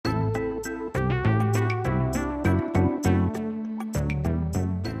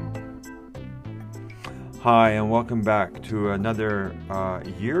Hi, and welcome back to another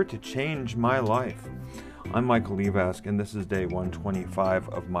year to change my life. I'm Michael Levask, and this is day 125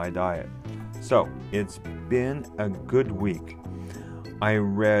 of my diet. So, it's been a good week. I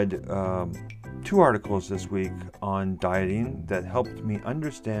read 2 articles this week on dieting that helped me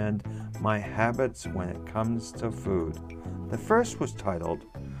understand my habits when it comes to food. The first was titled,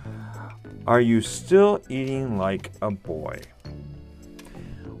 "Are You Still Eating Like a Boy?"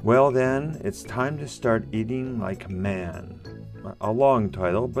 Well then, it's time to start eating like a man. A long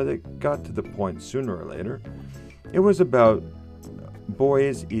title, but it got to the point sooner or later. It was about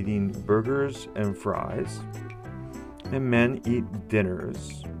boys eating burgers and fries, and men eat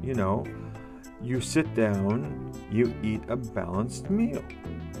dinners. You sit down, you eat a balanced meal.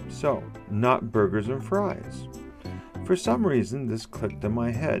 So, not burgers and fries. For some reason, this clicked in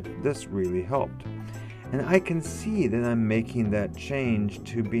my head. This really helped. And I can see that I'm making that change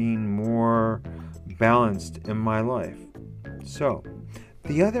to being more balanced in my life. So,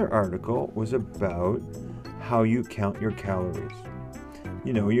 the other article was about how you count your calories.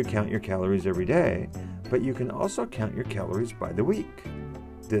 You count your calories every day, but you can also count your calories by the week.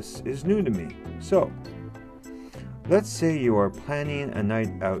 This is new to me. So, let's say you are planning a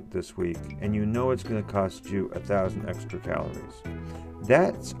night out this week and you know it's going to cost you 1,000 extra calories.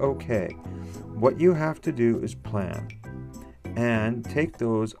 That's okay. What you have to do is plan and take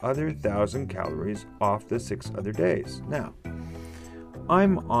those other 1,000 calories off the 6 other days. Now,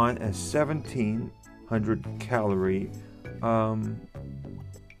 I'm on a 1,700 calorie a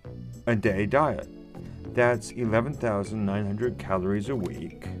day diet. That's 11,900 calories a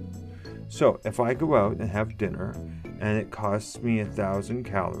week. So if I go out and have dinner and it costs me 1,000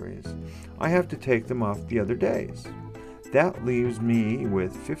 calories, I have to take them off the other days. That leaves me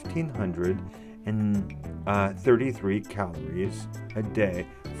with 1,533 calories a day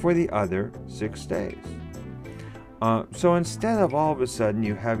for the other 6 days. So instead of all of a sudden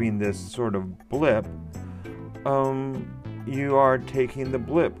you having this sort of blip, you are taking the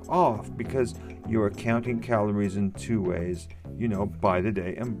blip off because you are counting calories in 2 ways, by the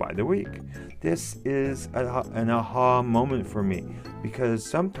day and by the week. This is an aha moment for me because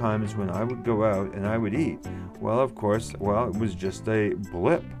sometimes when I would go out and I would eat, it was just a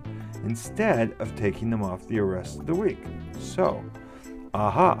blip instead of taking them off the rest of the week. So,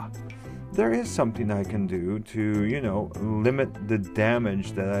 there is something I can do to, limit the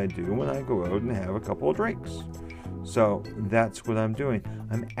damage that I do when I go out and have a couple of drinks. So that's what I'm doing.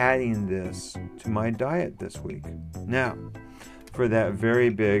 I'm adding this to my diet this week. Now, for that very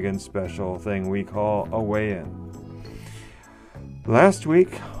big and special thing we call a weigh-in. Last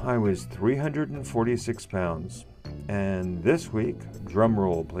week, I was 346 pounds. And this week, drum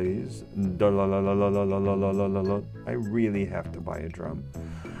roll please, I really have to buy a drum.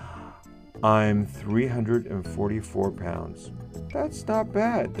 I'm 344 pounds. That's not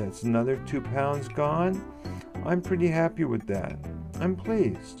bad. That's another 2 pounds gone. I'm pretty happy with that. I'm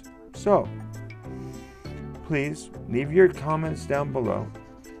pleased. So, please leave your comments down below,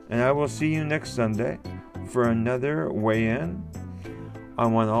 and I will see you next Sunday for another weigh-in. I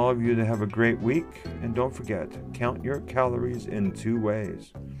want all of you to have a great week, and don't forget, count your calories in 2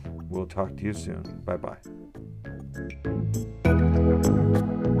 ways. We'll talk to you soon. Bye-bye.